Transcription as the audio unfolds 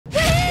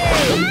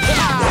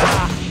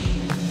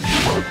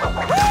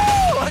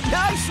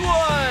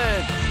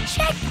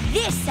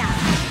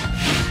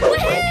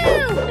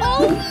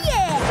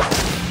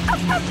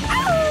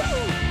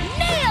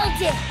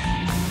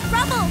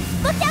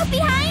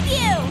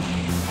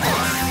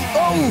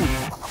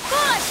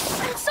Gosh,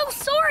 I'm so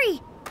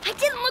sorry. I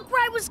didn't look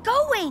where I was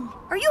going.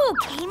 Are you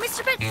okay,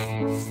 Mr.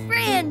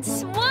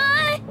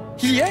 Francois?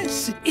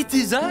 Yes, it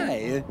is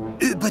I.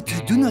 But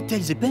do not tell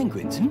the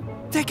penguins.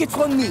 Take it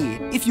from me.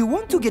 If you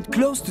want to get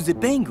close to the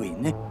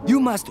penguin, you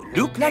must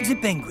look like the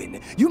penguin.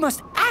 You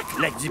must act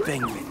like the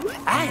penguin.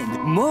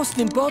 And most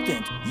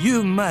important,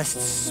 you must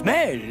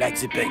smell like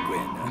the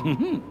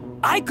penguin.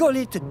 I call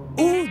it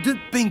eau de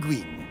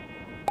penguin.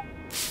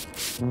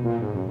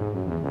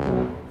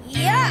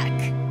 Yuck!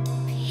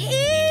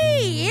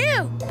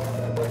 Ew!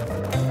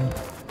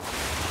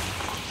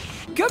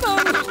 Come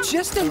on,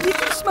 just a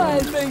little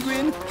smile,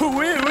 penguin.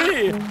 Oui,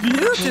 oui,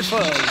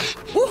 beautiful.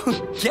 Oh,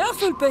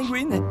 careful,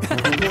 penguin.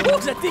 Oh,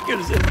 that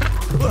tickles.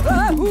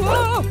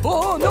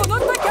 Oh, no,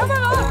 not my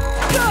camera.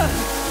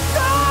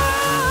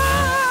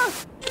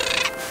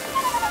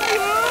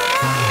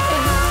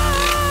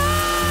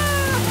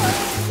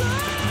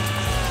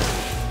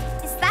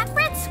 Is that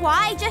Francois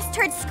I just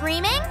heard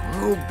screaming?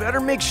 Oh, better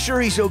make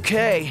sure he's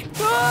okay.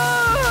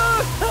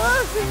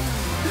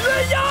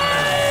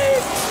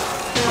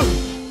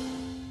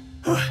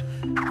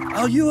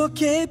 Are you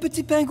okay,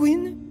 petit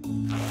penguin?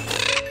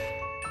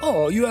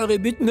 Oh, you are a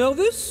bit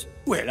nervous?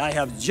 Well, I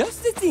have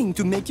just the thing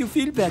to make you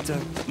feel better.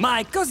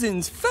 My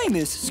cousin's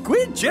famous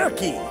squid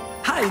jerky.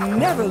 I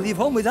never leave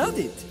home without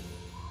it.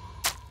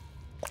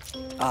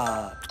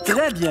 Ah,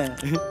 très bien.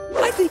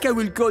 I think I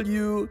will call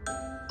you...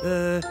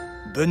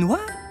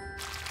 Benoit?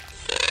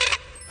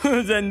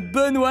 Then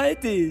Benoit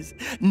it is.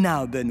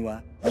 Now,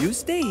 Benoit, you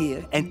stay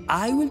here and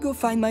I will go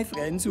find my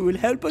friends who will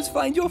help us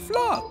find your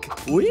flock.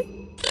 Oui?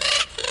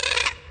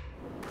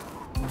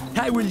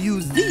 I will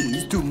use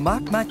these to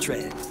mark my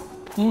tracks.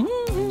 Ooh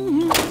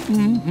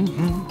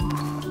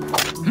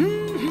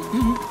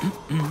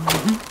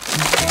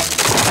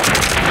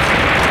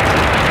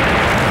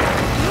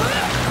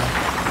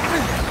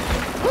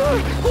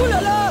la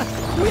la!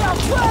 We are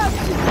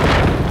trapped!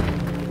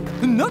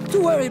 Not to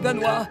worry,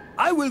 Benoit.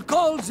 I will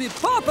call the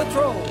PAW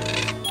Patrol.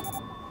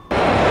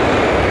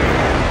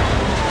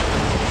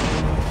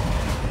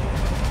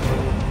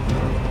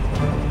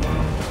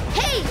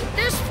 Hey,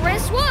 there's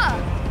Francois!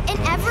 And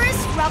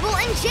Everest, Rubble,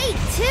 and Jake,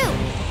 too.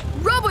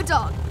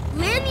 Robo-Dog,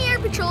 land the air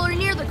patroller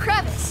near the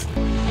crevice.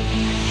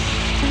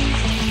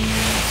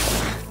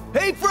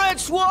 Hey,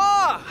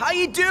 Francois! How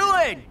you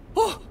doing?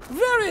 Oh,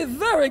 very,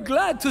 very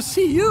glad to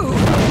see you.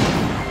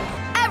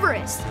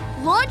 Everest,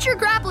 launch your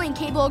grappling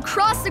cable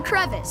across the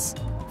crevice.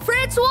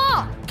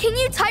 Francois, can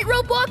you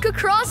tightrope walk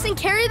across and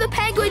carry the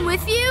penguin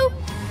with you?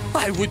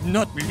 I would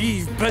not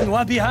leave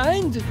Benoit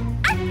behind.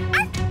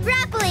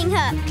 Grappling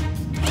hook.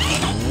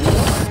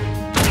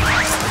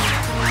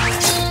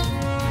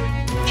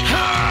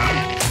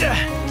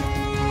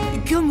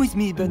 Come with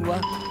me,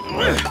 Benoit.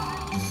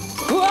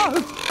 Whoa,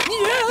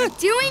 yeah.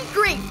 Doing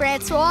great,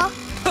 Francois.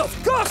 Of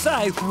course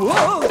I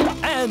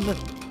am.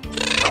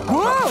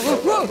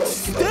 Whoa,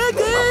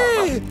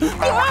 steady!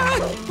 Ah,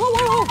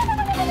 whoa.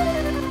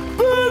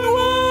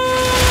 Benoit!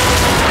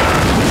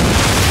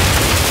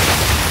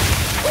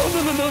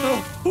 Oh,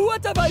 no.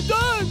 What have I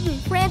done?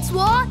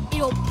 Francois,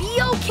 it'll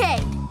be okay.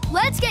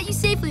 Let's get you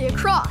safely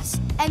across,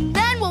 and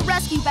then we'll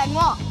rescue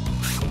Benoit.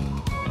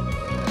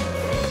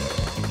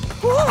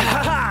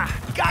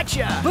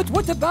 Gotcha! But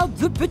what about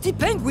the petit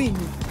penguin?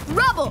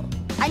 Rubble,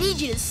 I need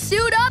you to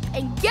suit up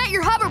and get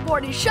your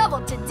hoverboard and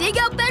shovel to dig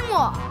out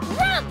Benoit.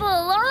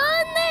 Rubble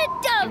on the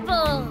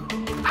double.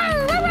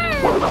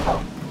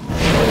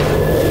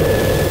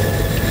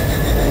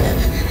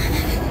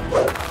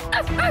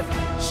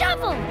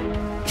 Shovel.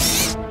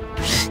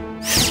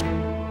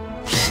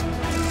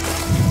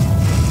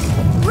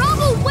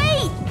 Rubble,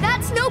 wait!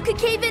 That snow could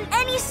cave in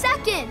any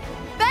second.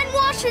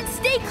 Benoit should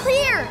stay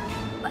clear.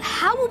 But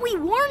how will we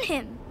warn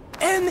him?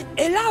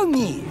 Allow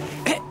me.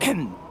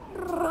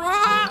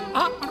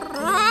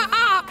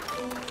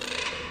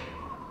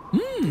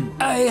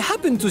 I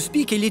happen to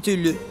speak a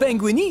little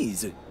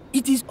penguinese.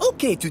 It is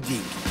okay to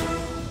dig.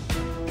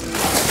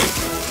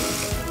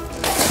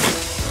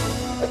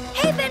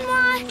 Hey,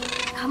 Benoit.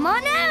 Come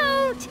on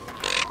out.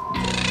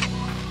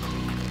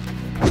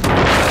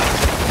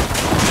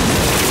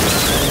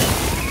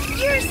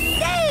 You're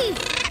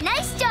safe.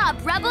 Nice job,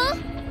 Rubble.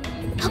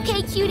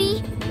 Okay,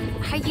 cutie.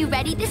 Are you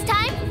ready this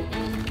time?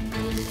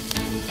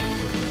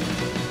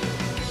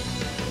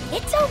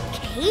 It's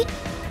okay.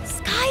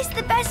 Skye's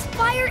the best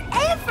flyer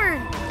ever.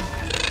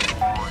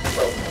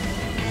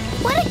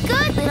 What a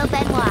good little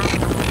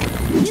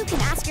Benoit. You can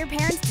ask your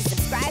parents to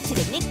subscribe to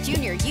the Nick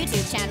Jr.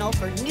 YouTube channel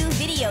for new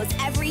videos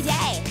every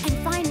day. And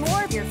find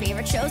more of your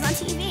favorite shows on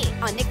TV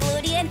on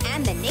Nickelodeon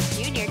and the Nick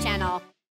Jr. channel.